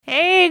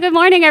good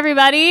morning,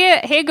 everybody.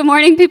 Hey, good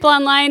morning, people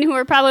online who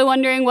are probably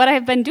wondering what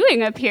I've been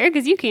doing up here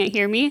because you can't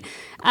hear me.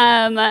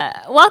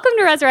 Welcome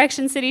to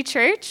Resurrection City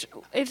Church.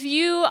 If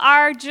you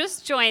are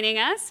just joining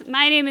us,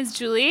 my name is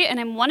Julie, and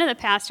I'm one of the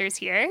pastors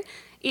here.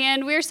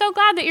 And we're so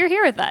glad that you're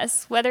here with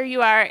us. Whether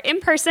you are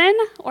in person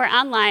or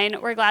online,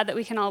 we're glad that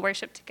we can all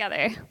worship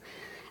together.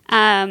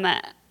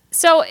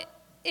 So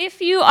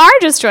if you are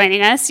just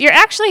joining us, you're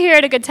actually here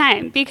at a good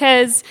time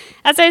because,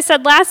 as I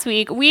said last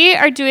week, we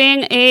are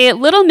doing a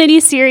little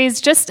mini-series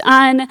just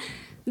on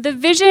the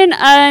vision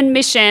and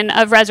mission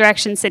of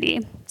Resurrection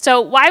City.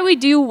 So why we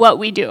do what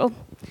we do.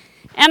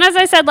 And as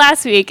I said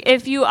last week,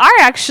 if you are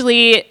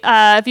actually,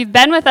 if you've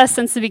been with us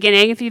since the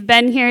beginning, if you've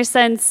been here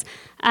since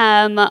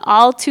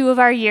all 2 of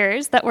our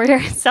years that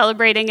we're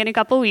celebrating in a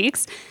couple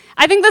weeks,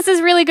 I think this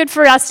is really good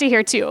for us to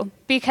hear too,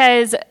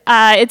 because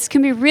it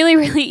can be really,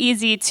 really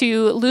easy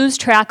to lose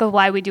track of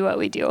why we do what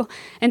we do.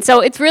 And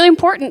so it's really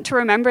important to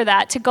remember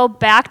that, to go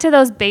back to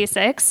those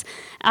basics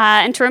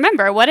and to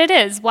remember what it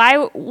is,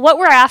 what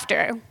we're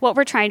after, what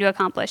we're trying to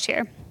accomplish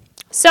here.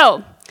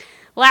 So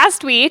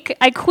last week,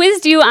 I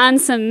quizzed you on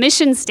some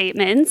mission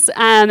statements,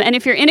 and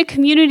if you're in a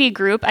community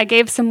group, I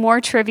gave some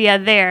more trivia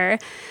there.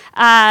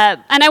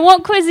 And I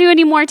won't quiz you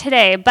anymore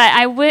today, but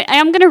I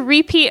am going to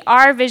repeat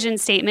our vision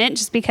statement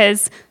just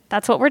because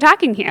that's what we're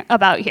talking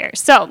about here.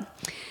 So,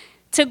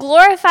 to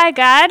glorify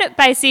God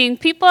by seeing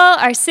people,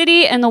 our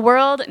city, and the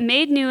world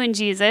made new in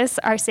Jesus,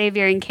 our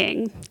Savior and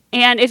King.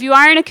 And if you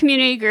are in a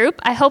community group,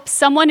 I hope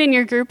someone in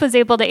your group was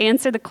able to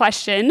answer the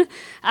question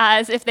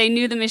as if they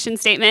knew the mission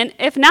statement.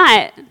 If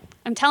not,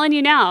 I'm telling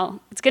you now,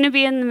 it's going to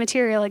be in the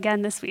material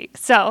again this week.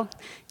 So,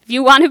 if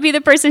you want to be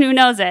the person who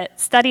knows it,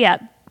 study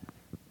up.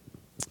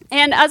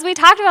 And as we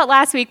talked about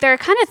last week, there are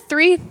kind of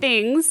 3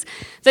 things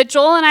that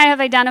Joel and I have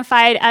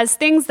identified as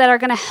things that are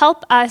going to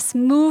help us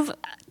move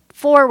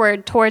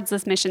forward towards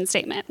this mission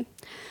statement.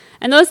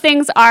 And those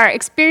things are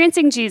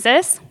experiencing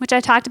Jesus, which I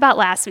talked about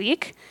last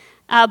week,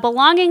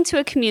 belonging to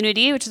a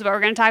community, which is what we're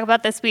going to talk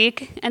about this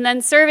week, and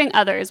then serving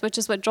others, which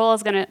is what Joel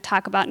is going to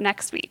talk about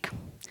next week.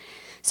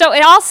 So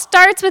it all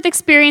starts with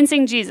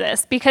experiencing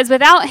Jesus, because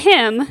without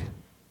him,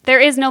 there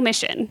is no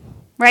mission.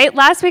 Right?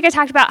 Last week I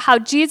talked about how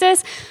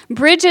Jesus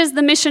bridges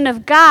the mission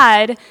of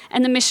God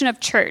and the mission of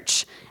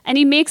church. And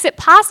he makes it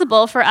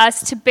possible for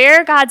us to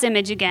bear God's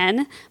image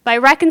again by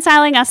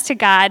reconciling us to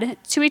God,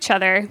 to each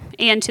other,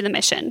 and to the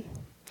mission.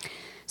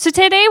 So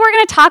today we're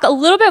going to talk a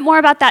little bit more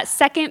about that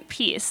second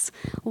piece,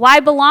 why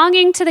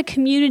belonging to the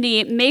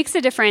community makes a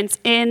difference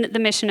in the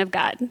mission of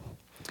God.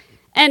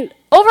 And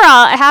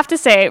overall, I have to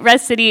say,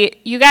 Res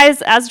City, you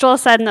guys, as Joel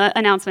said in the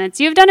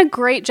announcements, you've done a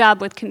great job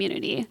with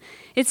community.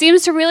 It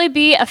seems to really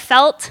be a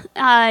felt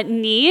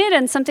need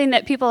and something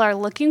that people are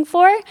looking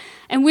for.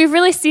 And we've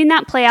really seen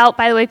that play out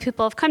by the way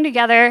people have come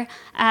together,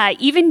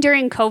 even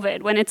during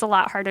COVID, when it's a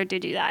lot harder to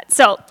do that.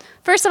 So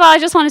first of all, I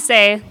just want to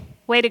say,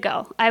 way to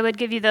go. I would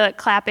give you the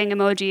clapping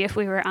emoji if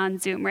we were on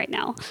Zoom right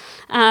now.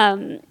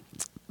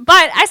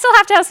 But I still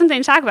have to have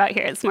something to talk about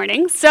here this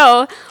morning.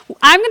 So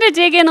I'm going to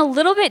dig in a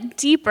little bit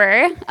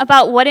deeper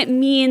about what it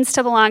means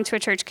to belong to a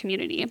church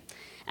community.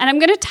 And I'm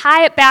going to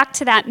tie it back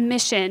to that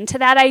mission, to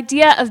that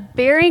idea of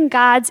bearing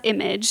God's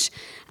image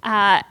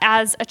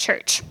as a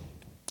church.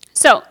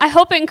 So I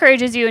hope it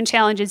encourages you and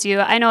challenges you.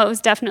 I know it was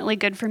definitely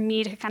good for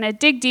me to kind of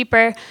dig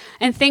deeper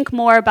and think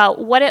more about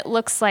what it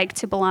looks like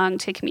to belong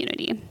to a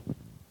community.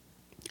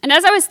 And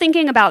as I was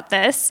thinking about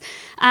this,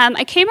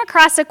 I came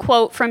across a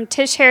quote from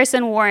Tish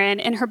Harrison Warren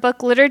in her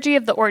book, Liturgy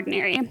of the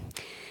Ordinary.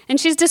 And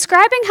she's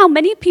describing how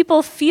many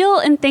people feel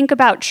and think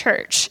about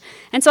church.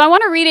 And so I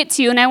want to read it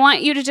to you, and I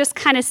want you to just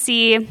kind of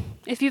see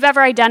if you've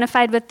ever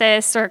identified with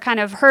this or kind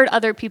of heard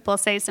other people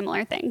say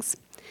similar things.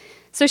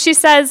 So she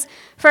says,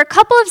 for a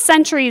couple of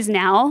centuries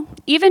now,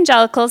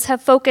 evangelicals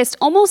have focused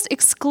almost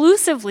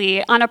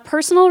exclusively on a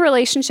personal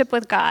relationship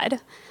with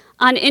God,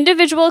 on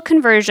individual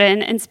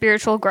conversion and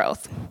spiritual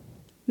growth.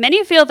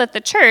 Many feel that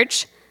the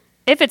church,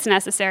 if it's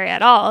necessary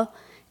at all,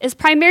 is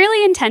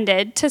primarily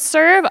intended to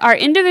serve our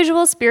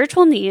individual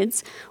spiritual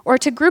needs or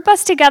to group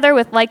us together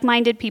with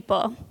like-minded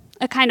people,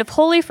 a kind of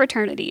holy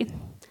fraternity.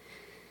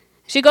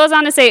 She goes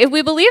on to say, if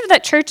we believe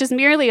that church is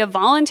merely a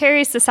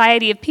voluntary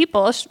society of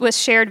people with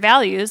shared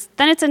values,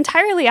 then it's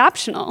entirely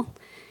optional.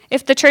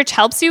 If the church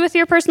helps you with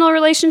your personal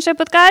relationship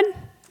with God,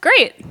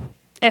 great.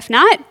 If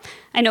not,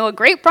 I know a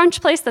great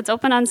brunch place that's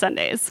open on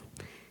Sundays.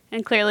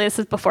 And clearly this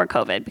is before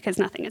COVID because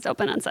nothing is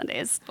open on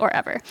Sundays or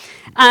ever.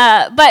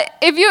 But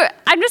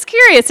I'm just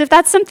curious if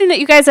that's something that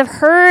you guys have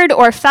heard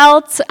or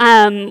felt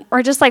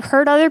or just like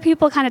heard other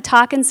people kind of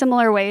talk in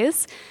similar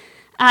ways.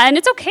 And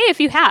it's okay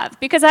if you have,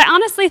 because I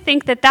honestly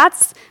think that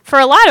that's, for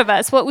a lot of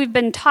us, what we've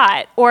been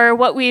taught or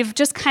what we've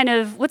just kind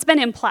of, what's been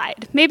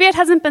implied. Maybe it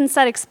hasn't been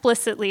said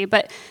explicitly,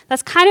 but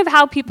that's kind of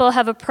how people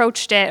have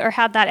approached it or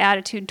had that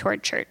attitude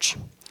toward church.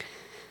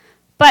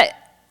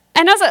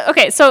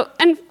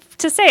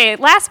 To say,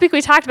 last week we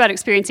talked about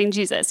experiencing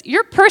Jesus.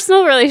 Your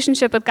personal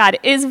relationship with God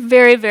is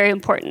very, very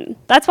important.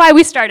 That's why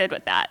we started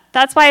with that.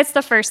 That's why it's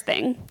the first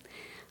thing.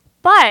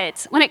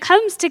 But when it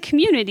comes to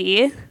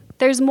community,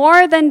 there's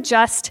more than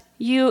just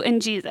you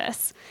and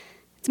Jesus.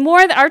 It's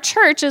more that our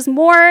church is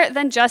more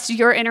than just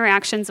your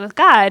interactions with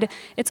God.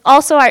 It's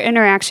also our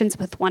interactions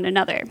with one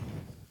another.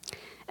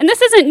 And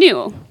this isn't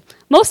new.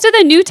 Most of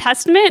the New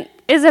Testament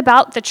is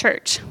about the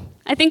church.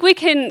 I think we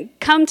can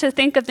come to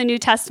think of the New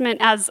Testament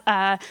as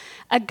a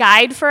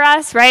guide for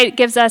us, right? It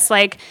gives us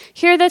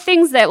here are the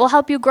things that will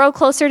help you grow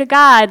closer to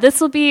God. This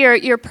will be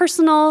your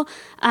personal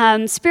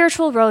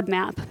spiritual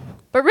roadmap.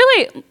 But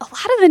really, a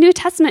lot of the New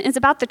Testament is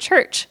about the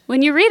church.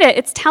 When you read it,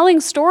 it's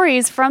telling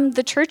stories from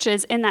the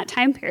churches in that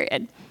time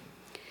period.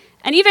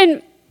 And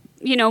even,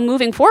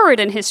 moving forward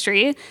in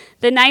history,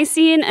 the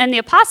Nicene and the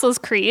Apostles'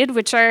 Creed,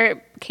 which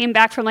came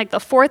back from the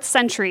 4th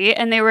century,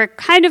 and they were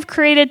kind of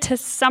created to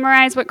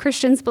summarize what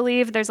Christians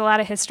believe. There's a lot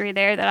of history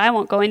there that I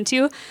won't go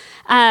into.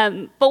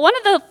 But one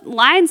of the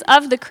lines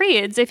of the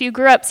creeds, if you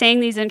grew up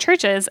saying these in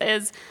churches,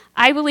 is,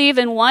 I believe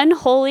in one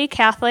holy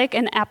Catholic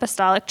and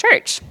apostolic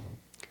church.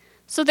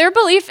 So their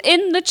belief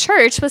in the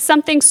church was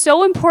something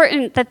so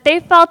important that they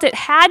felt it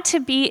had to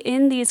be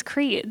in these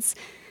creeds.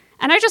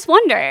 And I just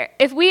wonder,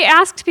 if we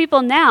asked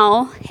people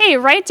now, hey,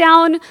 write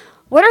down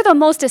what are the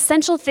most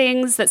essential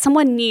things that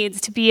someone needs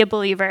to be a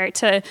believer,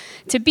 to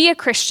be a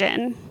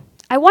Christian,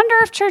 I wonder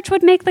if church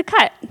would make the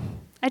cut.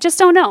 I just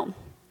don't know.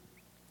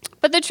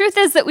 But the truth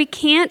is that we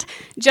can't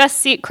just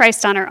seek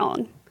Christ on our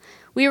own.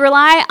 We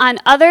rely on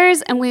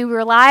others, and we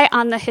rely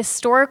on the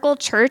historical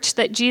church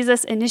that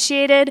Jesus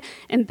initiated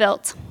and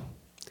built.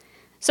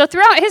 So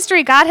throughout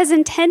history, God has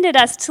intended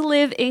us to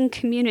live in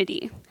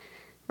community,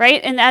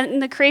 right? And in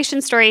the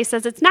creation story, he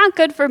says it's not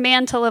good for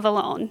man to live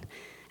alone.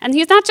 And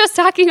he's not just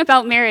talking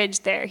about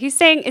marriage there. He's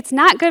saying it's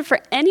not good for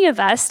any of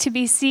us to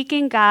be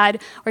seeking God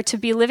or to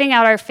be living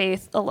out our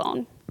faith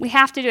alone. We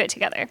have to do it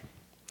together.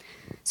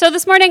 So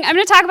this morning, I'm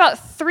going to talk about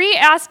 3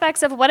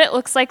 aspects of what it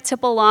looks like to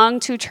belong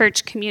to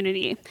church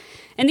community.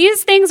 And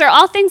these things are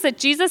all things that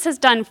Jesus has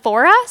done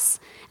for us,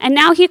 and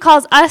now he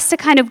calls us to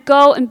kind of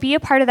go and be a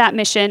part of that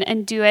mission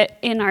and do it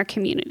in our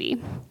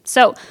community.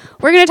 So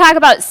we're going to talk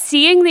about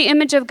seeing the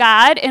image of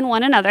God in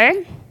one another.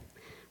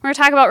 We're going to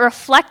talk about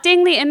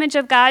reflecting the image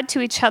of God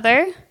to each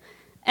other.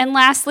 And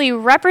lastly,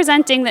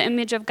 representing the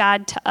image of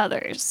God to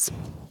others.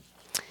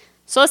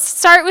 So let's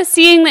start with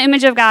seeing the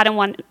image of God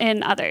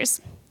in others.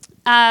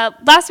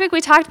 Last week we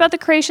talked about the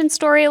creation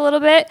story a little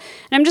bit,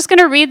 and I'm just going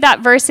to read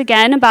that verse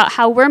again about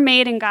how we're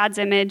made in God's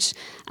image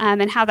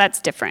and how that's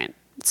different.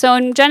 So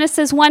in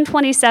Genesis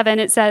 1:27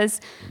 it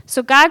says,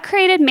 "So God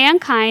created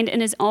mankind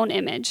in his own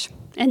image.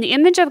 In the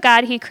image of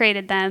God he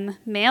created them,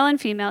 male and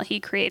female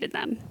he created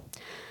them."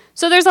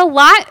 So there's a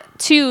lot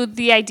to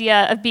the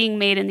idea of being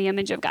made in the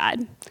image of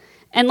God.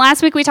 And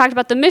last week we talked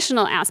about the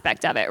missional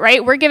aspect of it,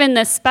 right? We're given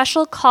this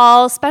special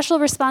call, special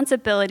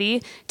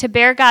responsibility to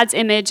bear God's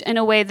image in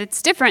a way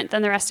that's different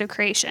than the rest of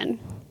creation.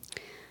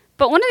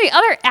 But one of the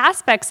other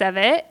aspects of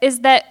it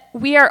is that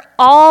we are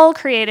all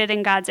created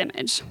in God's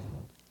image.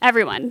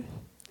 Everyone.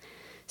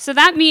 So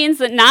that means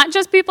that not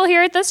just people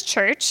here at this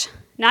church,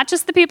 not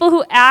just the people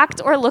who act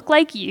or look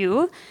like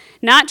you,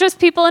 not just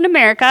people in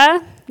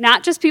America,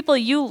 not just people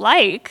you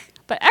like,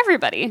 but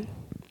everybody.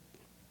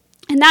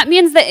 And that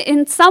means that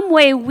in some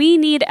way we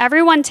need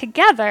everyone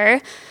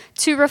together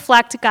to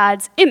reflect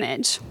God's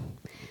image.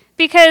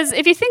 Because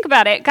if you think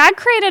about it, God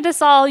created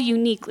us all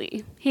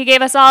uniquely. He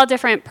gave us all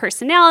different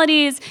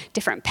personalities,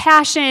 different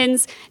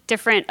passions,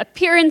 different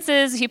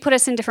appearances. He put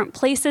us in different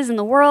places in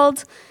the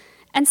world.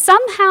 And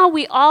somehow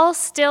we all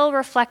still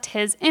reflect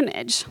his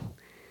image.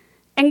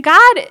 And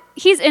God,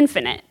 he's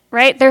infinite,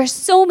 right? There are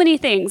so many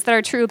things that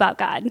are true about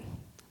God,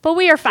 but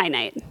we are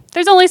finite.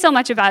 There's only so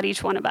much about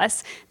each one of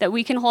us that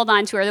we can hold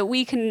on to or that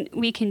we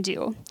can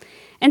do.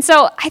 And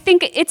so I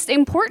think it's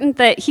important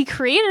that he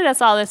created us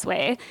all this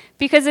way,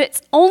 because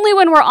it's only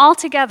when we're all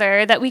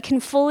together that we can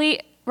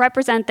fully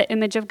represent the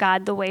image of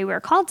God the way we're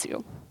called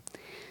to.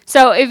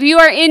 So if you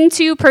are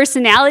into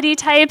personality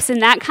types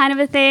and that kind of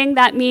a thing,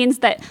 that means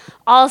that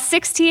all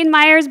 16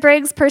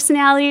 Myers-Briggs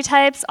personality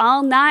types,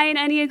 all 9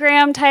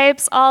 Enneagram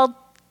types,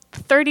 all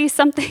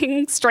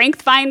 30-something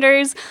strength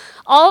finders,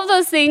 all of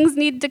those things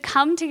need to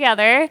come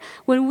together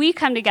when we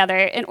come together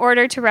in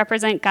order to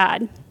represent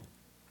God.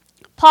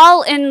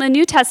 Paul in the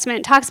New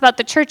Testament talks about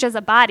the church as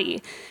a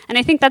body, and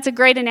I think that's a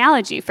great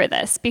analogy for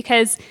this,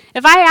 because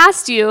if I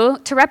asked you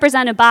to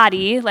represent a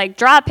body, like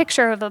draw a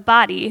picture of a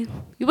body,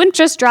 you wouldn't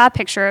just draw a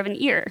picture of an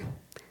ear.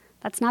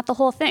 That's not the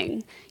whole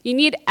thing. You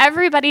need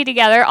everybody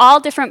together, all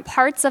different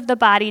parts of the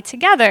body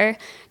together,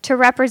 to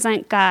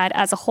represent God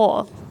as a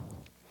whole.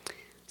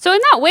 So in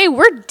that way,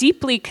 we're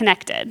deeply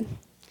connected.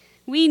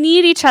 We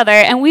need each other,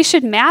 and we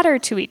should matter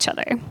to each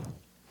other.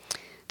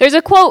 There's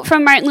a quote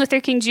from Martin Luther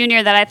King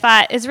Jr. that I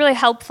thought is really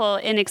helpful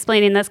in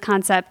explaining this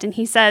concept, and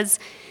he says,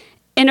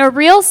 "In a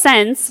real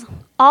sense,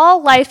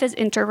 all life is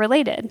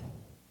interrelated.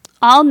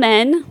 All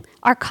men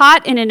are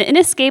caught in an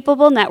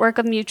inescapable network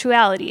of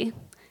mutuality,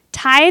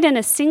 tied in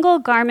a single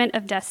garment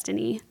of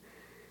destiny.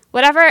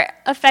 Whatever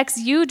affects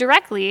you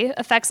directly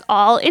affects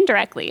all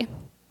indirectly.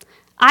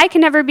 I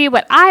can never be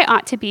what I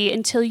ought to be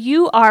until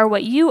you are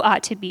what you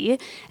ought to be,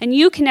 and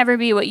you can never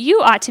be what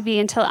you ought to be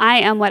until I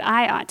am what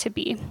I ought to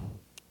be.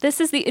 This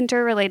is the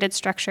interrelated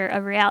structure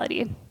of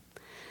reality.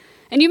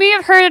 And you may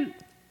have heard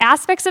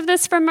aspects of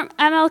this from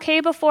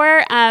MLK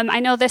before. I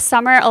know this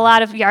summer a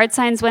lot of yard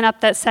signs went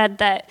up that said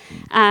that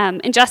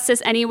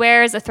injustice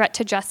anywhere is a threat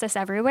to justice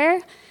everywhere.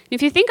 And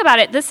if you think about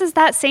it, this is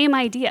that same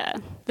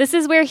idea. This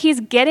is where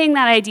he's getting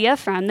that idea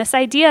from, this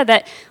idea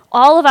that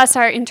all of us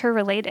are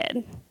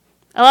interrelated.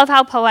 I love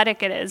how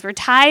poetic it is. We're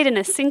tied in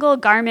a single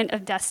garment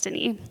of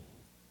destiny.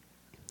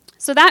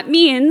 So that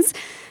means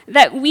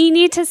that we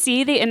need to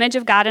see the image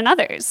of God in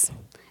others.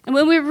 And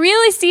when we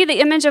really see the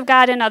image of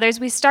God in others,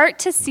 we start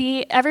to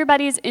see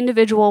everybody's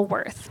individual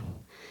worth.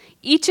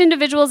 Each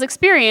individual's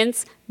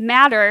experience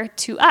matter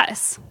to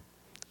us.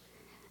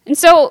 And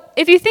so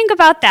if you think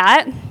about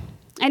that,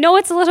 I know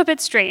it's a little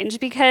bit strange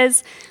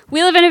because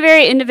we live in a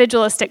very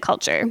individualistic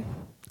culture.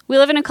 We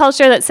live in a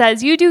culture that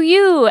says, you do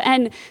you,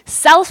 and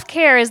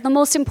self-care is the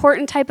most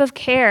important type of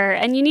care,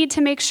 and you need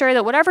to make sure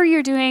that whatever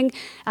you're doing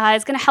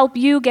is going to help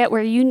you get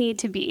where you need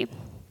to be.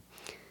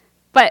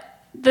 But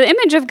the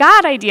image of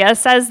God idea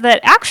says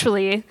that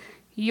actually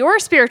your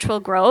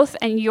spiritual growth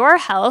and your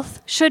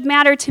health should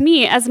matter to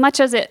me as much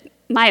as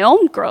my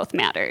own growth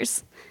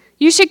matters.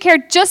 You should care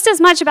just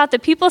as much about the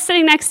people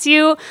sitting next to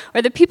you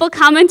or the people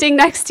commenting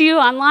next to you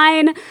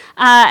online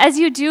as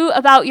you do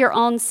about your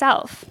own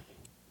self.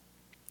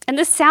 And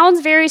this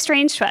sounds very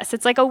strange to us.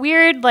 It's like a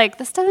weird,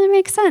 this doesn't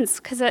make sense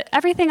because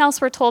everything else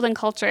we're told in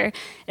culture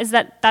is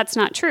that that's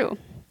not true.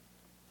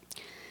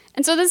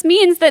 And so this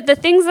means that the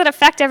things that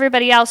affect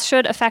everybody else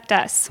should affect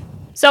us.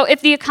 So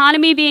if the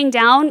economy being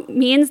down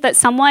means that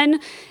someone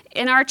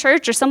in our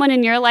church or someone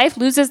in your life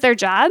loses their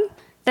job,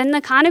 then the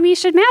economy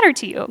should matter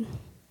to you.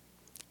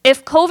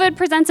 If COVID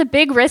presents a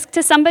big risk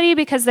to somebody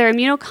because they're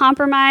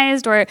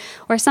immunocompromised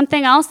or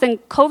something else, then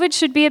COVID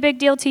should be a big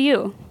deal to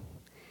you.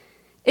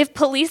 If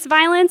police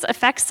violence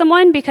affects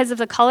someone because of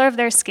the color of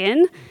their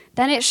skin,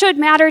 then it should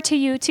matter to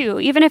you too,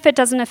 even if it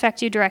doesn't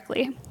affect you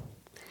directly.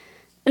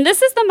 And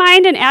this is the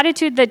mind and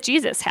attitude that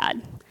Jesus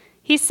had.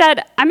 He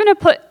said, I'm going to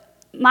put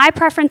my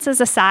preferences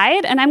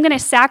aside, and I'm going to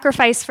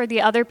sacrifice for the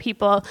other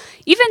people,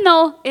 even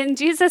though in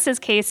Jesus'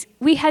 case,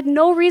 we had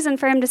no reason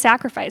for him to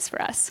sacrifice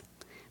for us.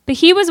 But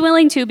he was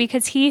willing to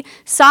because he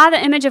saw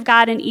the image of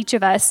God in each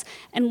of us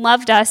and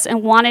loved us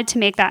and wanted to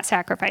make that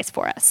sacrifice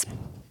for us.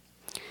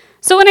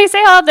 So when I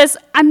say all of this,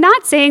 I'm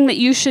not saying that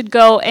you should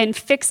go and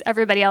fix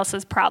everybody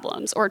else's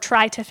problems or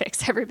try to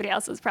fix everybody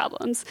else's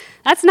problems.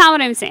 That's not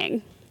what I'm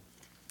saying.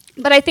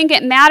 But I think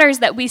it matters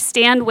that we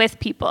stand with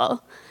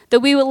people,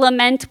 that we will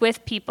lament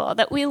with people,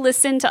 that we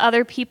listen to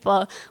other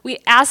people, we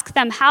ask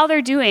them how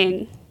they're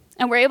doing,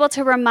 and we're able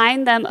to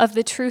remind them of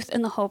the truth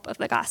and the hope of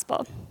the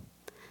gospel.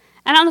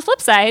 And on the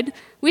flip side,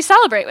 we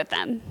celebrate with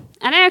them.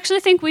 And I actually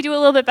think we do a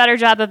little bit better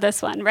job of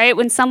this one, right?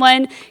 When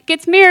someone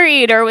gets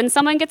married or when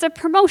someone gets a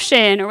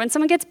promotion or when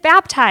someone gets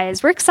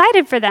baptized, we're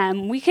excited for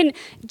them. We can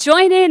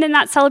join in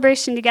that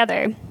celebration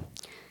together.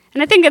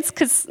 And I think it's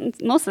because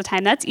most of the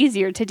time that's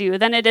easier to do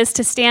than it is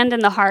to stand in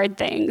the hard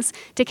things,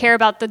 to care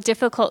about the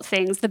difficult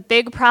things, the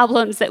big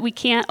problems that we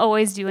can't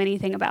always do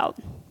anything about.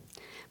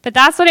 But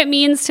that's what it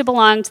means to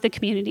belong to the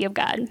community of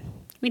God.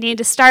 We need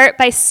to start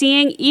by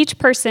seeing each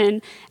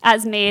person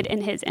as made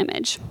in his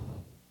image.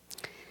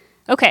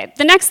 Okay,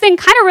 the next thing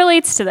kind of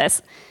relates to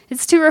this.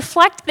 It's to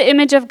reflect the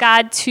image of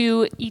God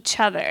to each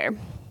other.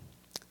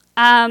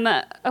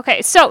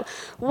 Okay, so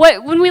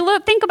when we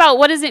think about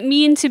what does it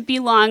mean to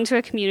belong to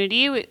a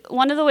community,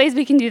 one of the ways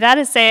we can do that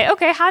is say,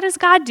 okay, how does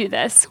God do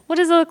this? What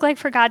does it look like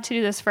for God to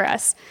do this for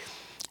us?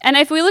 And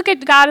if we look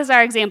at God as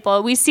our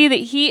example, we see that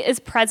he is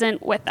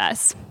present with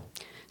us.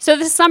 So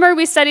this summer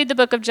we studied the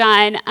book of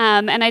John,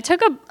 and I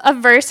took a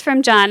verse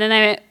from John,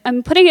 and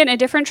I'm putting it in a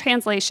different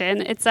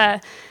translation. It's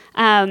a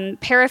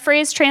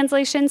paraphrase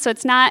translation, so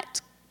it's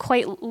not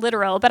quite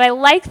literal, but I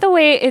like the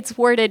way it's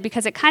worded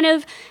because it kind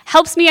of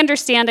helps me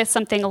understand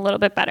something a little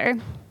bit better.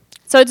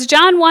 So it's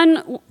John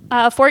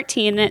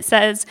 1:14, and it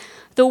says,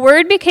 "The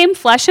Word became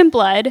flesh and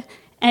blood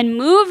and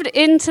moved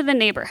into the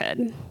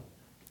neighborhood.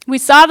 We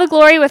saw the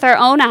glory with our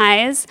own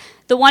eyes,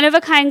 the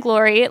one-of-a-kind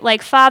glory,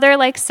 like Father,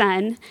 like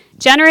Son,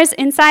 generous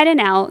inside and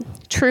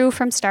out, true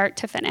from start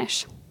to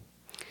finish."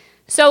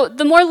 So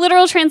the more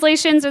literal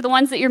translations are the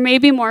ones that you're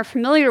maybe more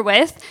familiar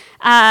with,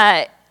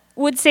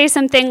 would say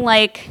something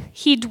like,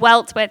 he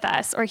dwelt with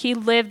us, or he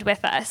lived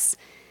with us.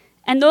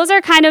 And those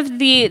are kind of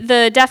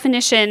the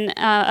definition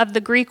of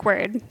the Greek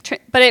word,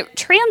 but it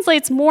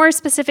translates more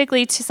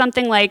specifically to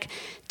something like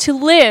to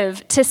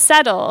live, to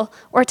settle,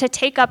 or to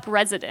take up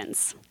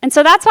residence. And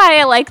so that's why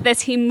I like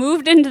this, he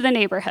moved into the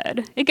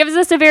neighborhood. It gives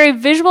us a very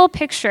visual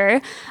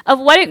picture of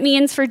what it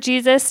means for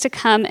Jesus to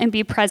come and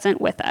be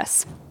present with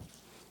us.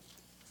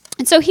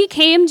 And so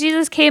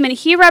Jesus came, and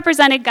he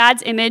represented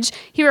God's image.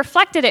 He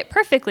reflected it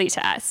perfectly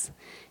to us.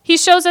 He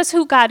shows us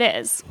who God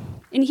is.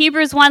 In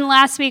Hebrews 1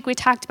 last week, we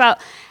talked about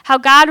how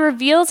God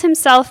reveals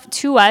himself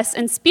to us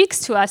and speaks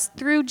to us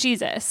through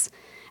Jesus.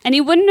 And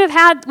we wouldn't have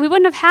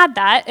had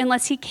that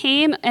unless he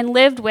came and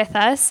lived with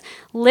us,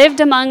 lived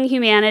among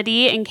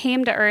humanity, and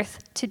came to earth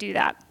to do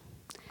that.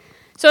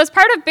 So as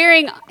part of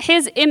bearing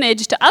his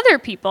image to other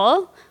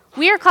people,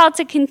 we are called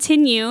to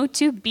continue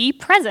to be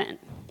present.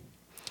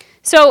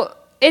 So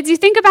as you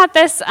think about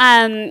this,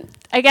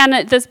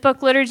 again, this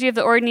book, Liturgy of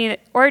the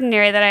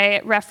Ordinary, that I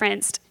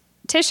referenced,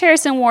 Tish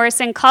Harrison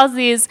Morrison calls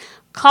these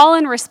call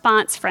and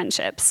response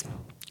friendships.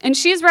 And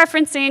she's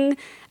referencing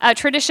a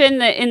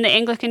tradition in the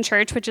Anglican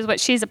Church, which is what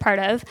she's a part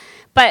of.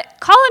 But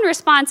call and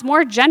response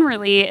more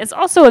generally is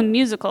also a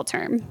musical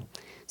term.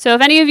 So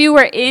if any of you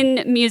were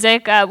in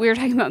music, we were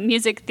talking about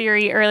music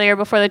theory earlier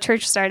before the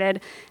church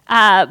started,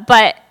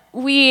 but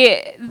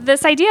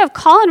this idea of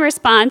call and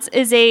response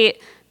is a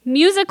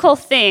musical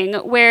thing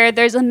where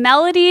there's a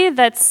melody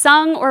that's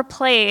sung or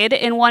played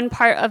in one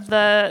part of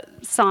the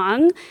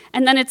song,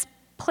 and then it's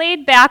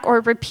played back or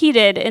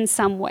repeated in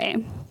some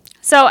way.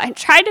 So I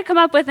tried to come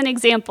up with an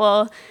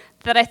example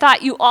that I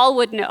thought you all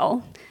would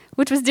know,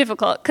 which was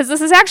difficult, because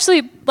this is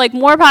actually like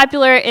more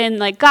popular in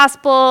like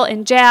gospel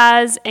and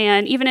jazz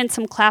and even in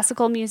some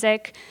classical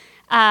music.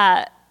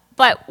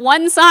 But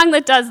one song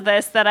that does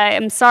this, that I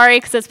am sorry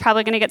because it's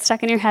probably going to get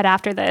stuck in your head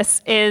after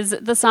this, is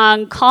the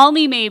song Call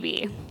Me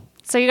Maybe.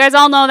 So you guys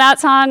all know that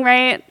song,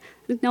 right?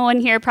 No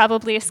one here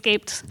probably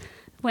escaped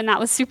when that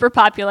was super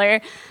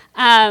popular.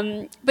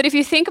 But if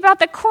you think about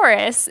the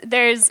chorus,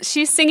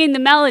 she's singing the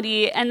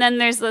melody, and then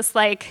there's this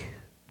like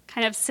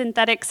kind of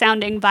synthetic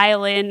sounding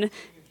violin.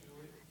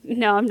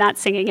 No, I'm not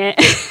singing it.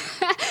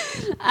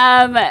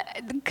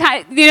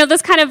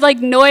 This kind of like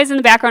noise in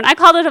the background. I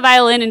called it a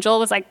violin, and Joel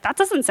was like, that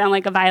doesn't sound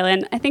like a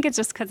violin. I think it's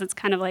just because it's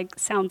kind of like,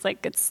 sounds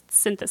like it's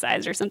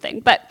synthesized or something.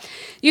 But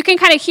you can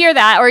kind of hear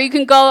that, or you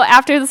can go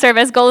after the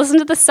service, go listen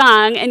to the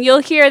song, and you'll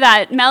hear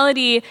that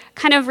melody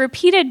kind of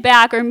repeated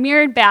back or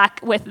mirrored back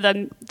with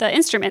the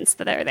instruments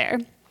that are there.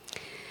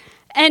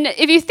 And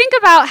if you think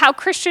about how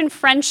Christian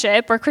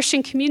friendship or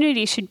Christian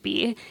community should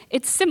be,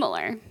 it's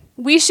similar.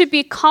 We should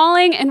be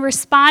calling and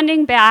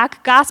responding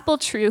back gospel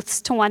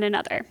truths to one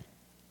another.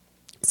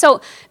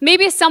 So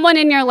maybe someone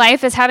in your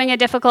life is having a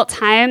difficult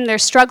time, they're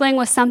struggling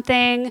with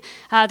something,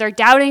 they're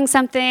doubting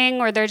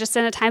something, or they're just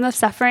in a time of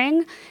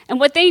suffering. And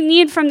what they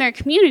need from their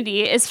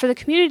community is for the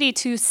community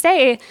to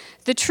say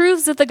the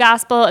truths of the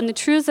gospel and the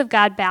truths of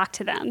God back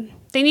to them.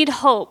 They need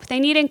hope, they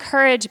need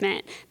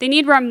encouragement, they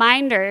need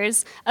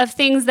reminders of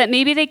things that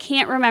maybe they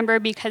can't remember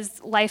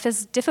because life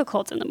is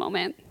difficult in the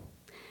moment.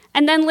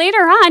 And then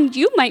later on,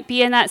 you might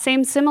be in that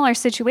same similar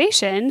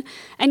situation,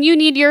 and you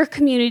need your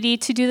community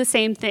to do the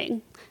same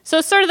thing. So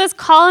it's sort of this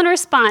call and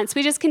response.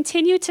 We just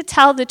continue to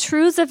tell the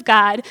truths of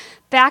God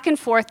back and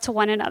forth to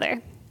one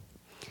another.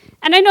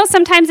 And I know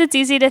sometimes it's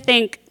easy to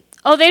think,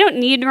 oh, they don't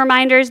need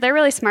reminders. They're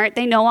really smart.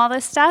 They know all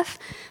this stuff.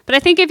 But I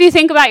think if you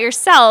think about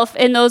yourself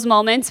in those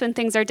moments when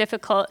things are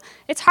difficult,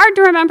 it's hard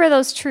to remember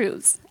those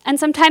truths. And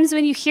sometimes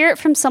when you hear it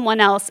from someone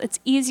else, it's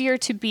easier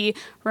to be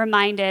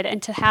reminded and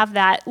to have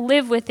that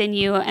live within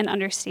you and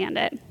understand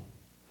it.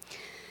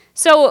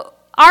 So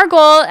our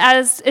goal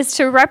is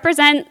to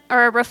represent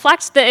or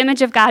reflect the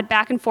image of God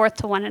back and forth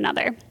to one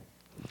another.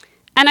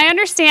 And I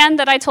understand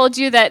that I told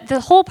you that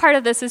the whole part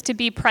of this is to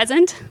be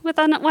present with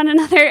one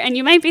another, and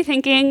you might be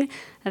thinking,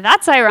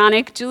 that's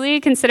ironic, Julie,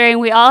 considering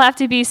we all have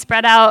to be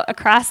spread out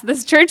across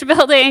this church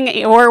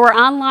building, or we're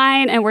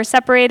online and we're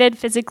separated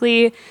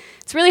physically.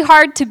 It's really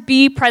hard to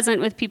be present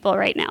with people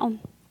right now.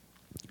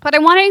 But I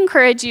want to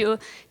encourage you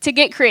to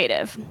get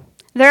creative.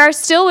 There are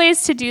still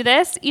ways to do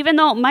this, even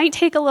though it might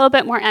take a little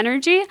bit more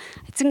energy.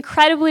 It's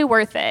incredibly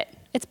worth it.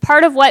 It's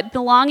part of what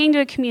belonging to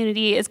a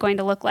community is going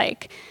to look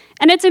like.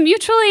 And it's a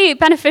mutually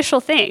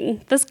beneficial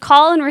thing. This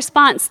call and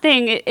response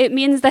thing, it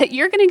means that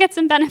you're going to get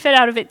some benefit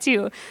out of it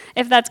too,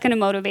 if that's going to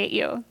motivate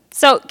you.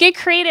 So get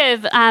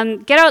creative,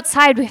 get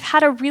outside. We've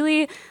had a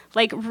really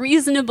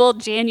reasonable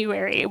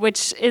January,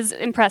 which is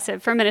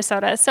impressive for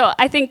Minnesota. So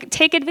I think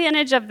take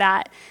advantage of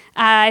that.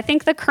 I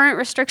think the current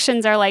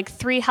restrictions are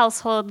 3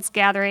 households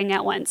gathering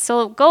at once.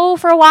 So go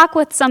for a walk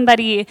with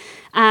somebody.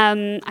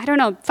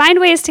 Find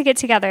ways to get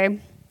together.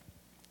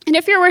 And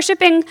if you're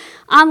worshiping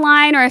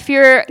online or if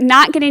you're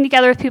not getting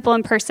together with people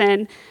in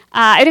person,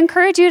 I'd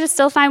encourage you to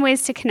still find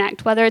ways to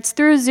connect, whether it's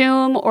through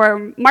Zoom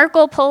or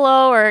Marco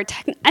Polo or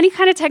any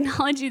kind of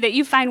technology that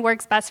you find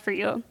works best for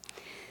you.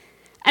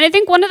 And I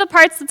think one of the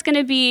parts that's going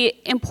to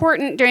be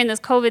important during this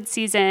COVID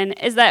season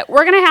is that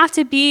we're going to have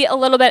to be a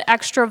little bit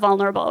extra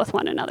vulnerable with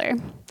one another,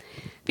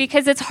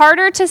 because it's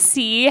harder to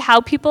see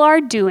how people are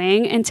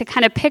doing and to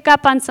kind of pick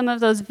up on some of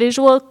those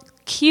visual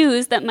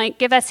cues that might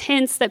give us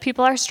hints that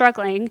people are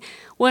struggling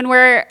when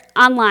we're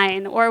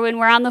online or when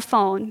we're on the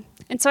phone.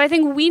 And so I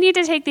think we need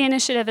to take the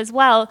initiative as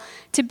well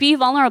to be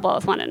vulnerable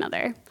with one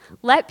another.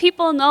 Let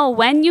people know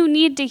when you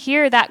need to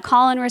hear that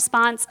call and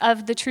response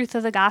of the truth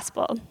of the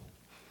gospel.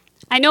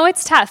 I know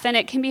it's tough and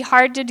it can be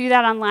hard to do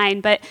that online,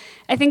 but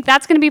I think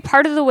that's going to be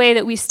part of the way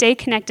that we stay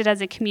connected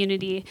as a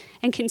community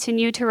and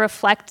continue to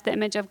reflect the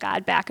image of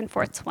God back and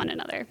forth to one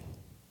another.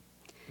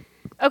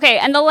 Okay,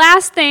 and the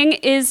last thing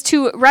is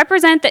to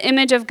represent the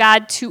image of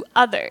God to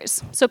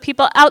others, so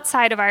people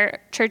outside of our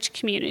church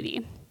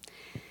community.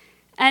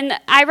 And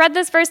I read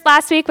this verse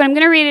last week, but I'm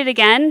going to read it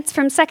again. It's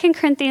from 2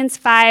 Corinthians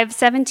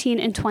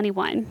 5:17 and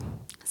 21.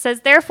 It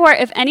says, "Therefore,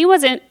 if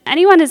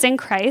anyone is in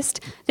Christ,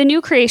 the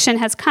new creation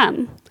has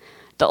come.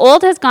 The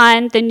old has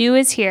gone, the new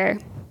is here.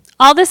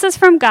 All this is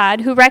from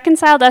God, who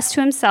reconciled us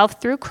to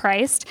himself through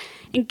Christ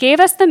and gave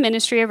us the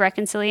ministry of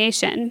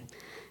reconciliation.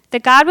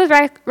 That God was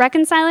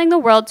reconciling the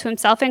world to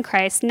himself in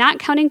Christ, not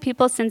counting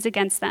people's sins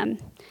against them.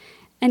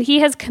 And he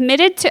has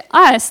committed to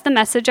us the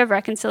message of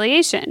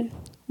reconciliation.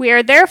 We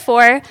are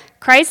therefore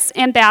Christ's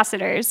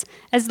ambassadors,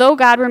 as though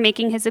God were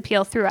making his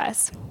appeal through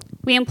us.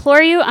 We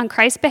implore you on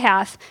Christ's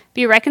behalf,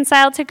 be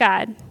reconciled to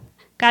God.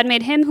 God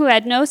made him who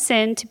had no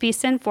sin to be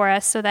sin for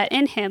us, so that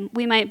in him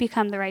we might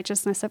become the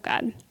righteousness of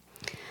God."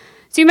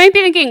 So you might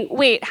be thinking,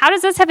 wait, how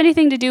does this have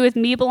anything to do with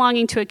me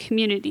belonging to a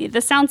community?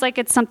 This sounds like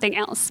it's something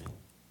else.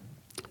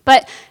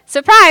 But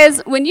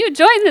surprise, when you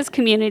joined this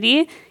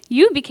community,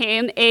 you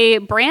became a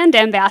brand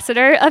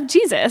ambassador of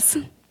Jesus.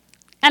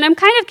 And I'm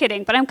kind of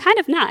kidding, but I'm kind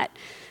of not.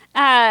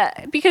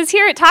 Because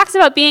here it talks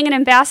about being an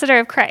ambassador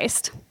of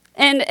Christ.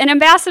 And an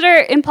ambassador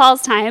in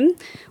Paul's time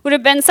would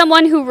have been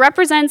someone who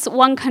represents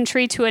one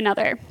country to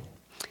another.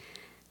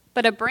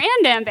 But a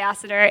brand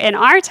ambassador in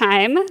our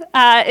time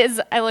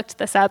I looked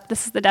this up,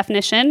 this is the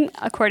definition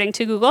according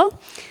to Google,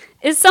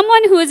 is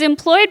someone who is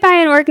employed by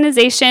an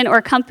organization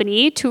or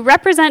company to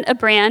represent a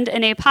brand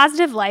in a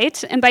positive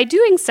light, and by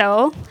doing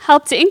so,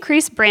 help to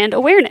increase brand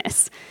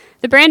awareness.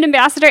 The brand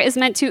ambassador is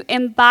meant to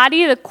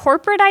embody the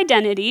corporate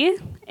identity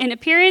in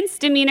appearance,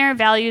 demeanor,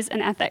 values,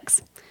 and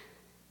ethics.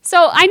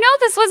 So I know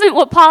this wasn't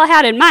what Paul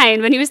had in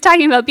mind when he was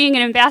talking about being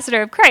an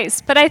ambassador of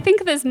Christ, but I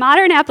think this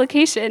modern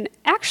application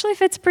actually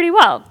fits pretty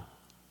well.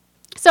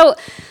 So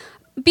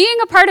being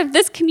a part of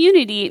this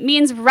community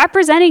means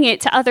representing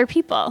it to other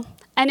people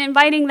and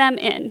inviting them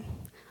in.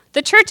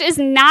 The church is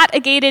not a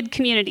gated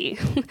community.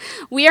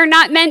 We are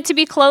not meant to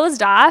be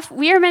closed off.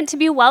 We are meant to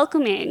be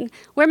welcoming.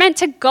 We're meant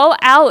to go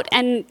out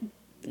and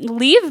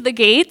leave the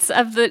gates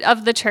of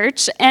the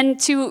church and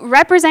to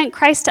represent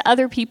Christ to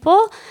other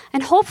people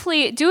and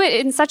hopefully do it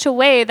in such a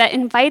way that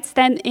invites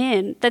them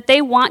in, that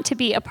they want to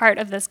be a part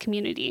of this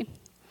community.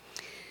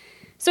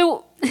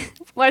 So I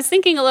was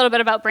thinking a little bit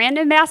about brand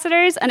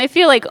ambassadors, and I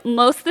feel like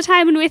most of the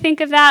time when we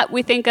think of that,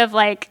 we think of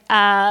like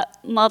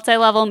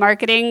multi-level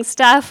marketing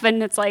stuff,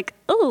 and it's like,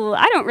 oh,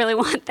 I don't really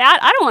want that.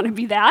 I don't want to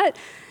be that.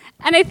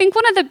 And I think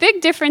one of the big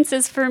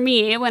differences for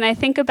me when I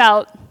think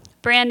about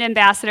brand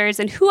ambassadors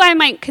and who I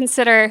might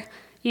consider,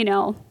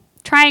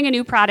 trying a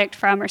new product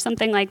from or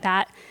something like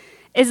that,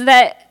 is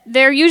that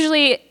they're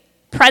usually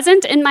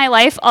present in my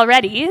life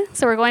already.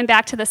 So we're going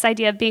back to this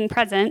idea of being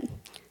present.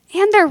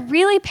 And they're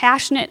really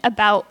passionate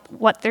about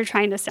what they're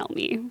trying to sell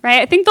me,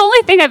 right? I think the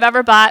only thing I've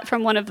ever bought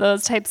from one of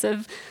those types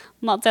of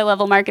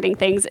multi-level marketing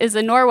things is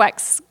a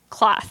Norwex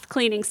cloth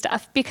cleaning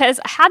stuff, because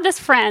I had this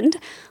friend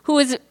who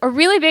was a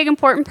really big,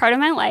 important part of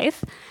my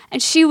life, and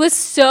she was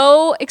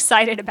so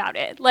excited about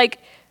it. Like,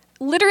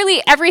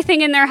 literally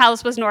everything in their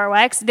house was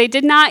Norwex. They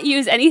did not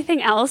use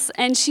anything else,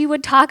 and she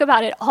would talk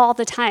about it all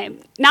the time.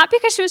 Not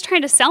because she was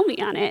trying to sell me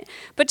on it,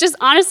 but just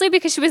honestly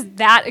because she was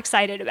that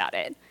excited about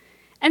it.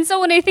 And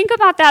so when I think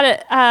about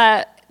that,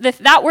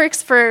 that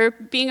works for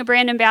being a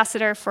brand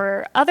ambassador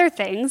for other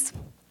things,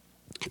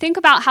 I think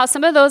about how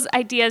some of those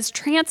ideas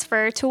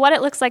transfer to what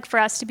it looks like for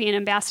us to be an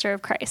ambassador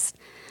of Christ.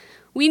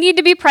 We need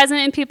to be present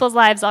in people's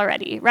lives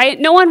already, right?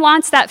 No one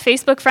wants that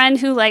Facebook friend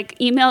who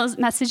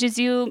messages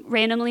you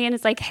randomly and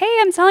is like, hey,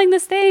 I'm selling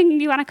this thing.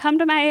 Do you want to come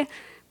to my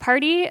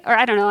party? Or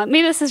I don't know,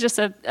 maybe this is just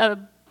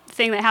a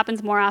thing that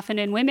happens more often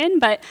in women,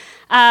 but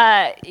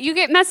you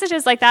get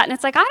messages like that, and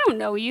it's like, I don't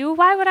know you.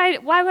 Why would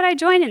I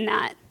join in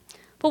that?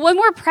 But when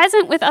we're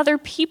present with other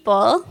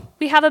people,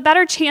 we have a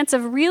better chance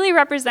of really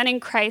representing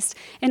Christ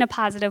in a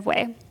positive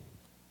way.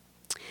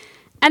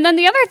 And then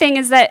the other thing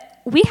is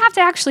that we have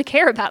to actually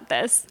care about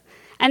this.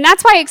 And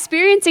that's why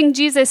experiencing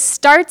Jesus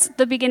starts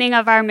the beginning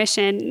of our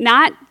mission,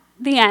 not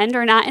the end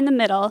or not in the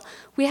middle.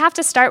 We have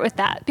to start with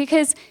that,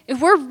 because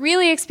if we're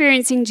really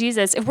experiencing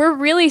Jesus, if we're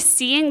really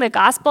seeing the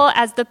gospel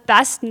as the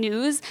best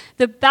news,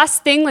 the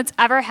best thing that's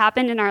ever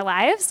happened in our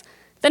lives,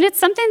 then it's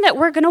something that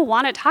we're going to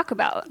want to talk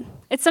about.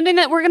 It's something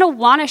that we're going to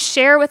want to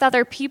share with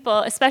other people,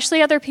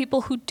 especially other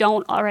people who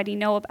don't already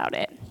know about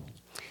it.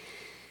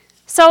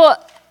 So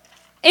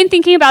in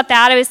thinking about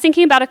that, I was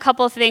thinking about a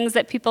couple of things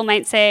that people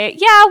might say,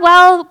 yeah,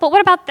 well, but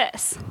what about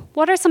this?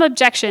 What are some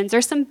objections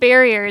or some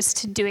barriers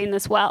to doing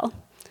this well?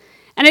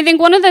 And I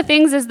think one of the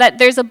things is that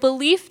there's a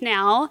belief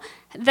now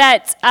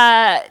that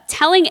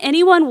telling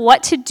anyone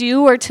what to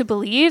do or to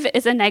believe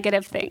is a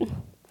negative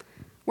thing.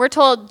 We're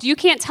told you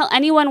can't tell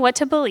anyone what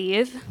to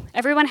believe.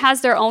 Everyone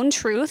has their own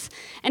truth.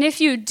 And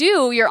if you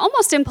do, you're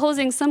almost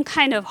imposing some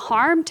kind of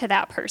harm to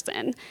that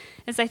person,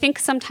 is I think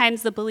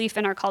sometimes the belief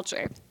in our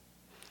culture.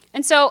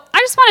 And so I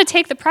just want to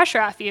take the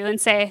pressure off you and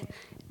say,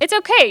 it's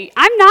okay.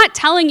 I'm not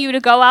telling you to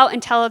go out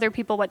and tell other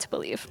people what to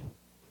believe.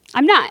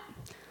 I'm not.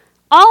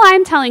 All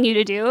I'm telling you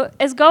to do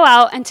is go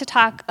out and to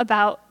talk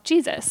about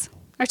Jesus,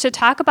 or to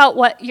talk about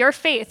what your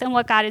faith and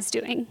what God is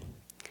doing.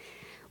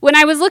 When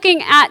I was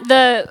looking at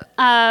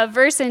the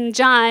verse in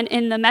John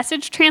in the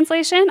Message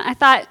translation, I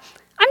thought,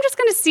 I'm just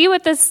going to see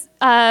what this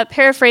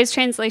paraphrase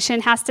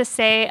translation has to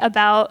say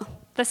about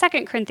the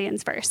 2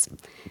 Corinthians verse.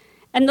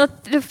 And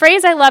the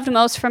phrase I loved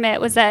most from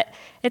it was that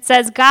it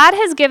says, God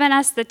has given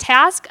us the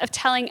task of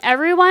telling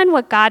everyone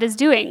what God is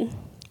doing.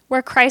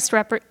 We're Christ's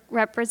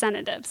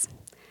representatives.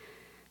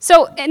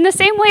 So in the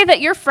same way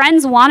that your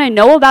friends want to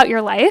know about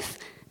your life,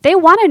 they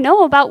want to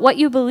know about what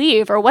you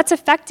believe or what's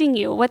affecting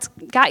you, what's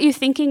got you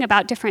thinking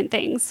about different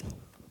things.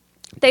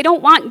 They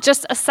don't want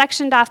just a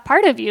sectioned off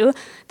part of you.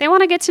 They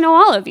want to get to know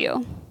all of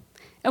you.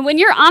 And when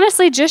you're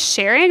honestly just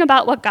sharing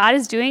about what God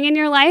is doing in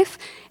your life,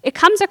 it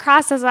comes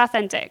across as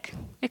authentic.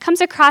 It comes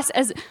across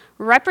as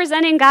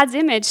representing God's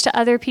image to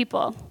other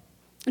people.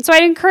 And so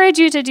I'd encourage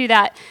you to do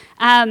that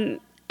and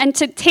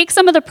to take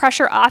some of the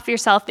pressure off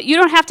yourself that you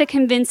don't have to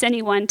convince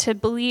anyone to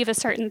believe a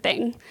certain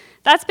thing.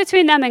 That's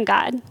between them and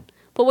God.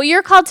 But what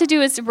you're called to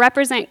do is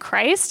represent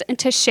Christ and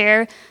to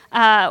share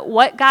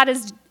what God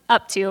is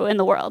up to in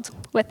the world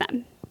with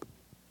them.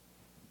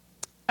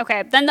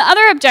 Okay, then the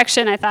other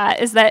objection I thought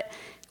is that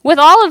with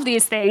all of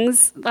these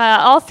things,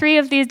 all three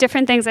of these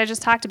different things I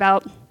just talked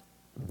about,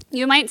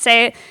 you might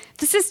say,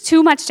 this is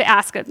too much to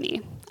ask of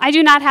me. I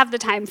do not have the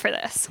time for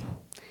this.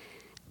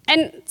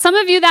 And some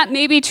of you, that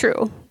may be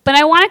true, but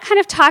I want to kind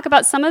of talk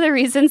about some of the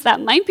reasons that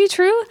might be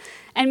true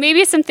and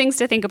maybe some things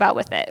to think about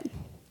with it.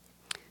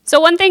 So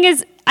one thing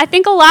is, I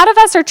think a lot of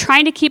us are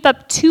trying to keep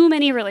up too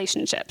many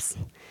relationships.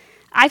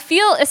 I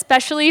feel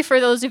especially for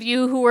those of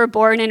you who were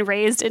born and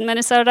raised in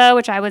Minnesota,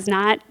 which I was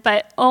not,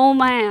 but oh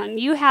man,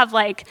 you have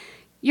like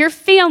your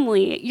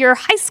family, your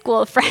high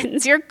school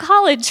friends, your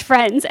college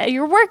friends,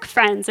 your work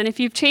friends, and if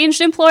you've changed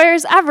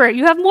employers ever,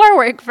 you have more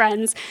work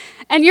friends,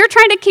 and you're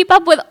trying to keep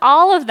up with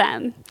all of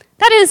them.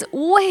 That is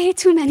way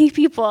too many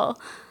people.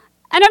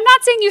 And I'm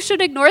not saying you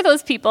should ignore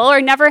those people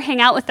or never hang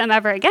out with them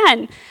ever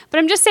again, but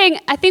I'm just saying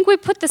I think we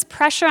put this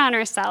pressure on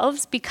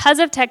ourselves because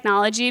of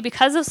technology,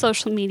 because of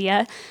social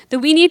media, that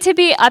we need to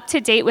be up to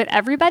date with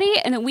everybody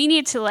and that we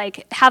need to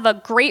have a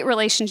great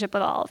relationship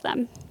with all of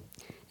them.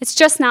 It's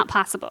just not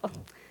possible.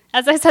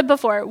 As I said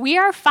before, we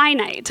are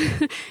finite.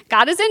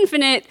 God is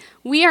infinite.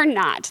 We are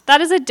not. That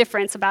is a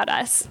difference about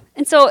us.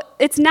 And so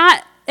it's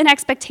not an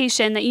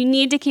expectation that you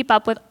need to keep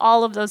up with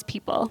all of those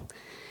people.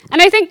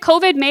 And I think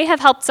COVID may have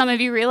helped some of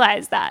you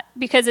realize that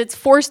because it's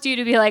forced you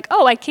to be like,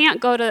 oh, I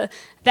can't go to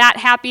that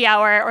happy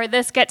hour or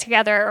this get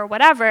together or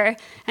whatever,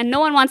 and no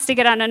one wants to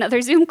get on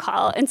another Zoom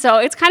call. And so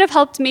it's kind of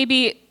helped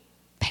maybe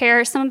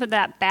pare some of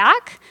that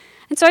back.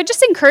 And so I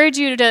just encourage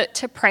you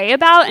to pray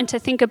about and to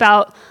think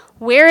about,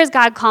 where is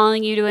God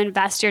calling you to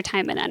invest your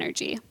time and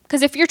energy?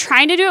 Because if you're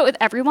trying to do it with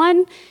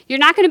everyone, you're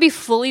not going to be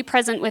fully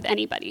present with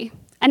anybody.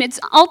 And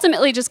it's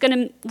ultimately just going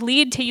to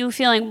lead to you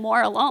feeling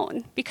more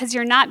alone because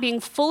you're not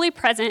being fully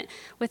present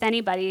with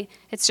anybody.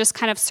 It's just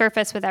kind of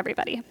surface with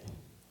everybody.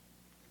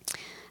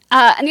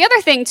 And the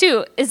other thing,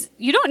 too, is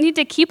you don't need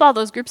to keep all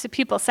those groups of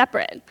people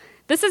separate.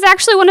 This is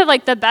actually one of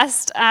the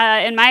best,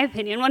 in my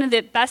opinion, one of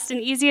the best and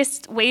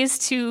easiest ways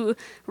to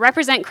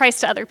represent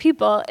Christ to other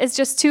people is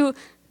just to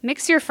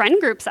mix your friend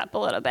groups up a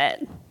little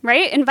bit,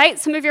 right? Invite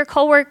some of your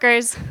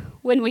coworkers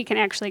when we can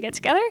actually get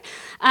together.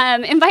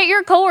 Invite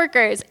your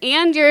coworkers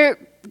and your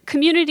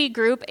community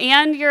group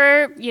and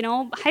your,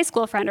 high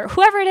school friend or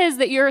whoever it is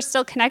that you're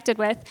still connected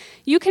with.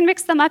 You can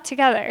mix them up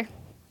together.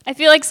 I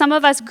feel like some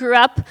of us grew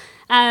up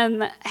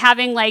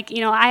having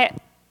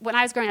when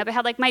I was growing up, I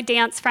had my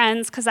dance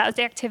friends because that was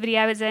the activity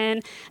I was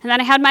in. And then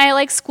I had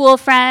my school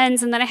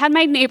friends, and then I had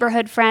my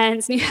neighborhood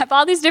friends. And you have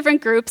all these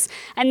different groups,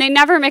 and they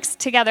never mixed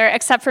together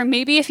except for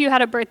maybe if you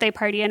had a birthday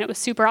party and it was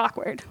super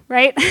awkward,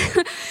 right?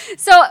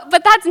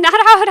 But that's not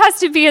how it has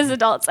to be as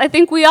adults. I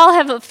think we all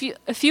have a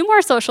few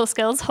more social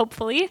skills,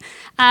 hopefully.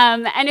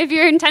 And if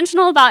you're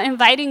intentional about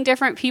inviting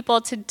different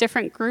people to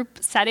different group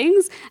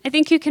settings, I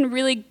think you can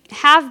really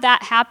have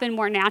that happen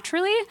more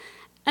naturally.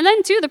 And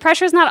then, too, the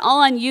pressure is not all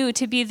on you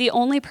to be the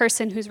only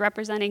person who's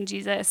representing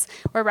Jesus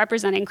or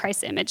representing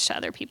Christ's image to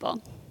other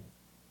people.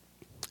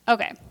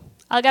 Okay,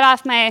 I'll get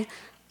off my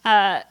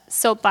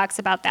soapbox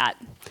about that.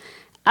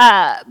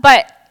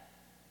 But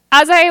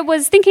as I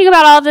was thinking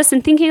about all of this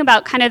and thinking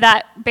about kind of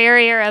that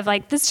barrier of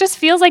this just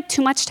feels like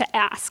too much to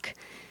ask,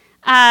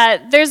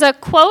 there's a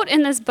quote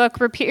in this book,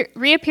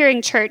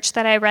 Reappearing Church,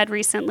 that I read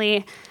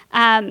recently,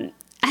 and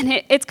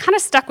it's kind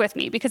of stuck with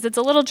me because it's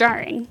a little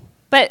jarring.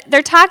 But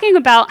they're talking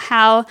about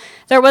how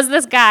there was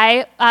this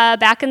guy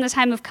back in the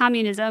time of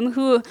communism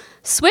who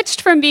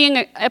switched from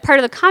being a part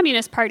of the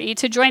Communist Party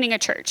to joining a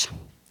church.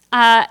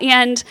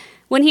 And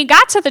when he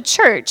got to the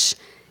church,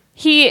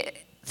 he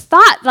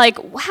thought,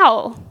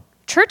 wow,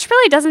 church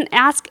really doesn't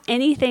ask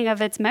anything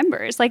of its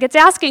members. It's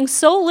asking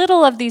so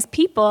little of these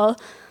people,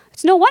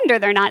 it's no wonder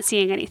they're not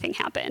seeing anything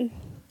happen.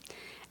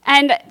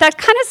 And that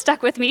kind of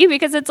stuck with me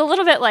because it's a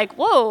little bit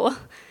whoa.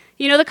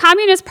 The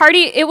Communist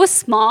Party, it was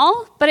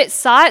small, but it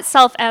saw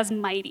itself as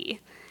mighty.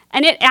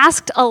 And it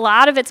asked a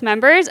lot of its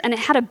members, and it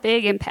had a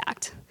big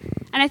impact.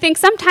 And I think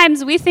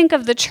sometimes we think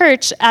of the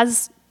church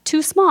as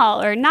too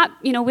small or not,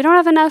 we don't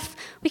have enough,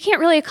 we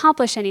can't really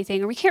accomplish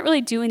anything, or we can't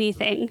really do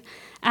anything.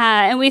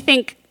 And we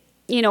think,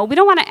 we don't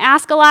want to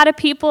ask a lot of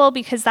people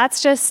because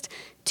that's just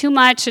too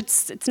much.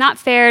 It's not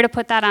fair to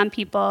put that on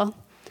people.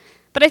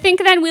 But I think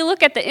then we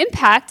look at the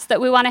impact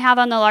that we want to have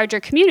on the larger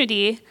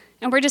community,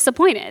 and we're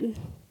disappointed.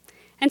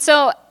 And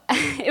so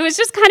it was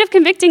just kind of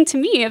convicting to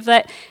me of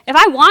that if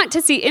I want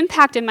to see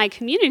impact in my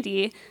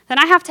community, then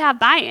I have to have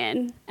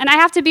buy-in. And I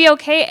have to be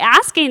okay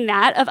asking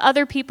that of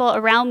other people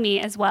around me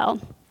as well.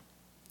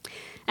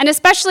 And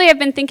especially I've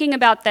been thinking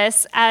about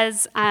this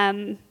as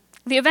the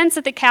events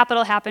at the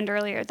Capitol happened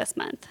earlier this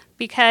month,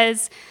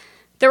 because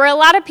there were a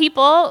lot of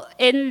people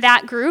in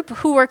that group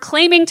who were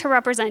claiming to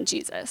represent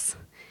Jesus.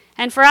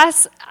 And for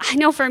us, I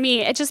know for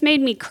me, it just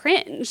made me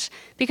cringe,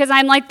 because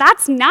I'm like,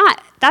 that's not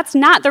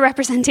the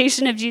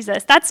representation of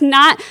Jesus. That's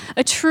not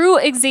a true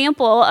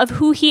example of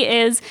who he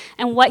is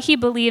and what he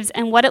believes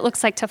and what it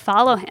looks like to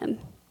follow him.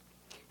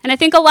 And I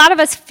think a lot of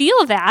us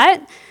feel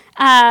that,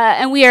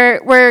 and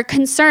we're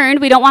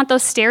concerned. We don't want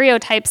those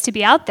stereotypes to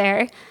be out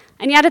there.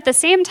 And yet at the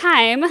same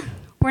time,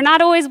 we're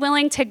not always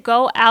willing to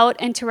go out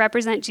and to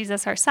represent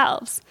Jesus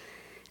ourselves.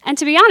 And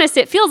to be honest,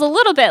 it feels a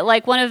little bit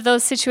like one of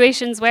those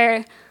situations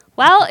where,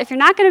 well, if you're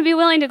not going to be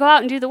willing to go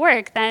out and do the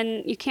work,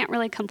 then you can't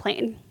really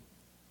complain.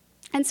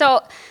 And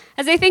so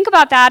as I think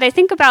about that, I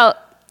think about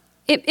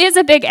it is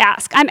a big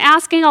ask. I'm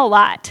asking a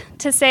lot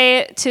to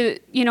say, to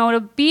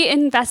be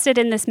invested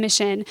in this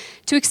mission,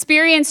 to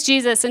experience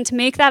Jesus and to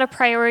make that a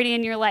priority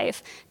in your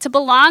life, to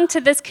belong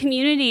to this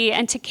community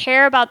and to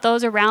care about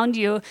those around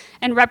you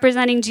and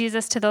representing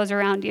Jesus to those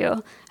around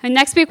you. And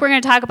next week, we're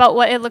going to talk about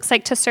what it looks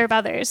like to serve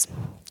others.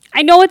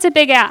 I know it's a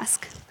big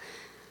ask,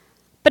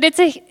 but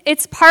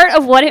it's part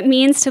of what it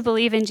means to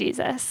believe in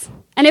Jesus.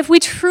 And if we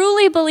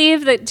truly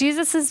believe that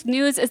Jesus'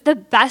 news is the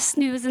best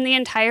news in the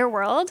entire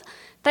world,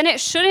 then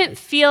it shouldn't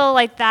feel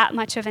like that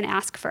much of an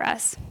ask for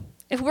us.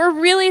 If we're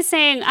really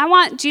saying, I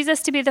want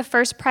Jesus to be the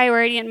first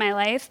priority in my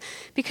life,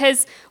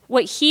 because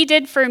what he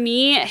did for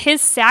me, his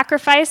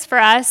sacrifice for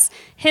us,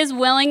 his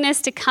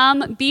willingness to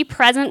come be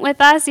present with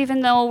us,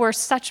 even though we're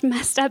such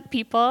messed up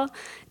people,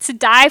 to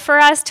die for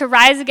us, to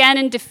rise again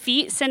and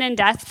defeat sin and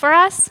death for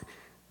us,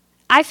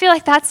 I feel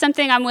like that's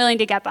something I'm willing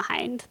to get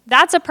behind.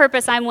 That's a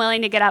purpose I'm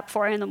willing to get up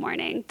for in the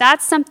morning.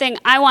 That's something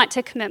I want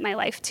to commit my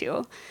life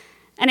to.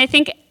 And I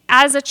think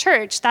as a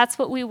church, that's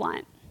what we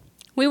want.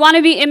 We want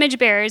to be image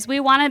bearers. We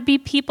want to be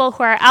people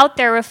who are out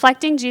there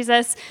reflecting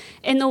Jesus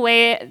in the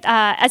way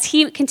as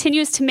he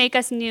continues to make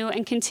us new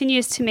and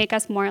continues to make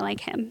us more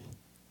like him.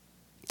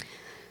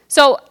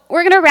 So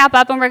we're going to wrap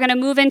up and we're going to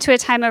move into a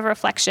time of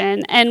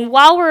reflection. And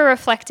while we're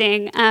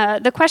reflecting,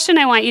 the question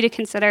I want you to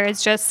consider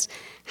is just,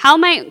 how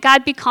might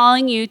God be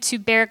calling you to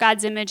bear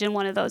God's image in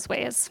one of those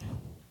ways?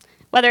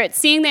 Whether it's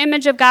seeing the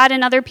image of God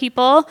in other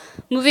people,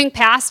 moving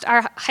past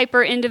our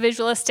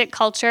hyper-individualistic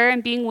culture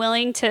and being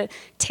willing to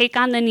take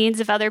on the needs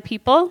of other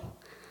people,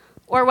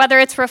 or whether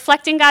it's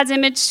reflecting God's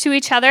image to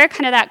each other,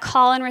 kind of that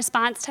call and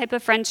response type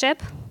of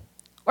friendship,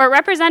 or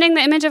representing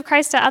the image of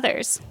Christ to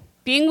others,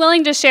 being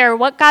willing to share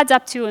what God's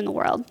up to in the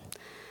world.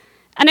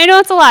 And I know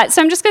it's a lot,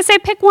 so I'm just going to say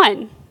pick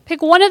one.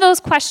 Pick one of those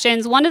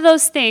questions, one of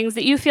those things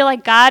that you feel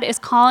like God is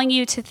calling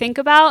you to think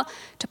about,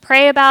 to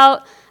pray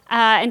about,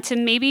 and to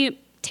maybe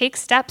take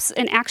steps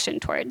in action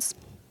towards.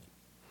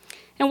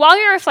 And while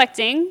you're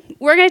reflecting,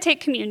 we're going to take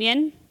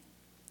communion.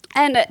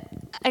 And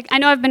I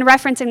know I've been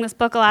referencing this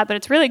book a lot, but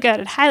it's really good.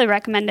 I'd highly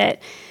recommend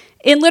it.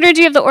 In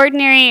Liturgy of the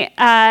Ordinary,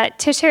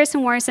 Tish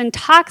Harrison Morrison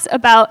talks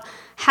about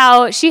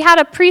how she had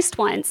a priest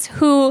once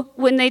who,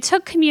 when they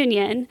took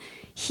communion,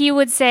 he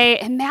would say,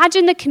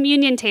 imagine the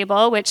communion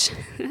table, which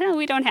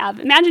we don't have.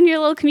 Imagine your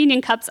little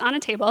communion cups on a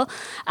table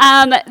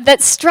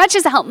that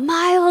stretches out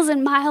miles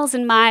and miles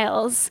and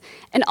miles.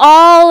 And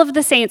all of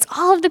the saints,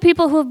 all of the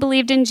people who have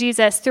believed in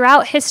Jesus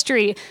throughout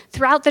history,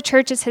 throughout the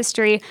church's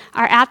history,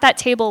 are at that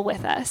table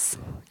with us.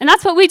 And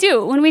that's what we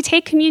do. When we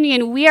take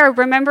communion, we are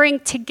remembering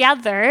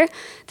together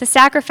the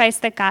sacrifice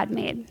that God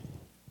made.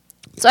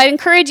 So I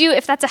encourage you,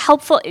 if that's a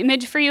helpful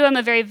image for you, I'm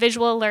a very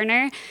visual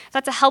learner, if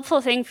that's a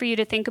helpful thing for you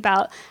to think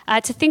about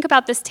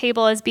this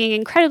table as being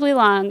incredibly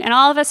long, and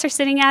all of us are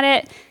sitting at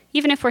it,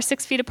 even if we're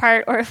 6 feet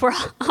apart or if we're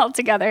all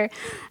together,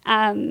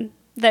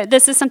 that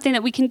this is something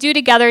that we can do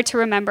together to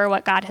remember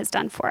what God has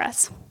done for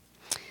us.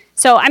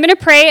 So I'm going to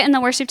pray, and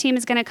the worship team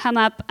is going to come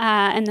up,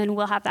 and then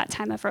we'll have that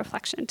time of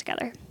reflection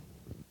together.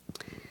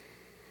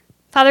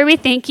 Father, we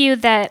thank you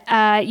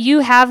that you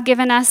have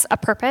given us a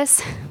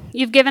purpose.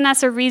 You've given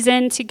us a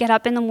reason to get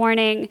up in the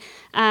morning,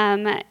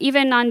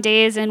 even on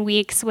days and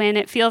weeks when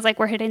it feels like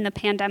we're hitting the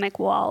pandemic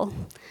wall,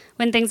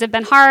 when things have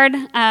been hard,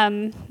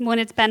 when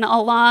it's been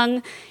a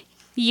long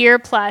year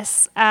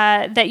plus,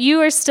 that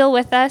you are still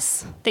with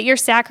us, that your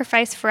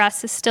sacrifice for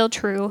us is still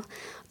true,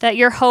 that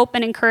your hope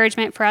and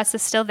encouragement for us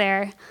is still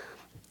there,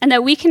 and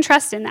that we can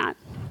trust in that.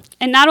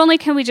 And not only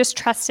can we just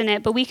trust in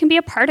it, but we can be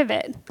a part of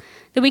it,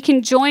 that we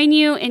can join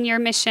you in your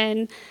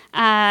mission,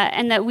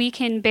 and that we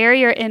can bear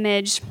your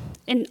image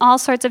in all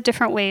sorts of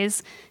different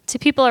ways to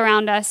people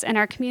around us and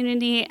our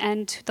community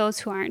and to those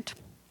who aren't.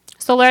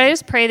 So Lord, I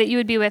just pray that you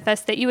would be with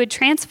us, that you would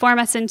transform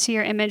us into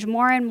your image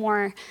more and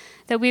more,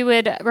 that we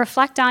would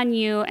reflect on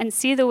you and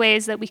see the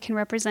ways that we can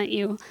represent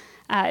you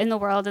in the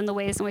world and the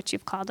ways in which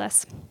you've called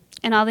us.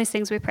 And all these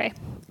things we pray.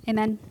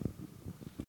 Amen.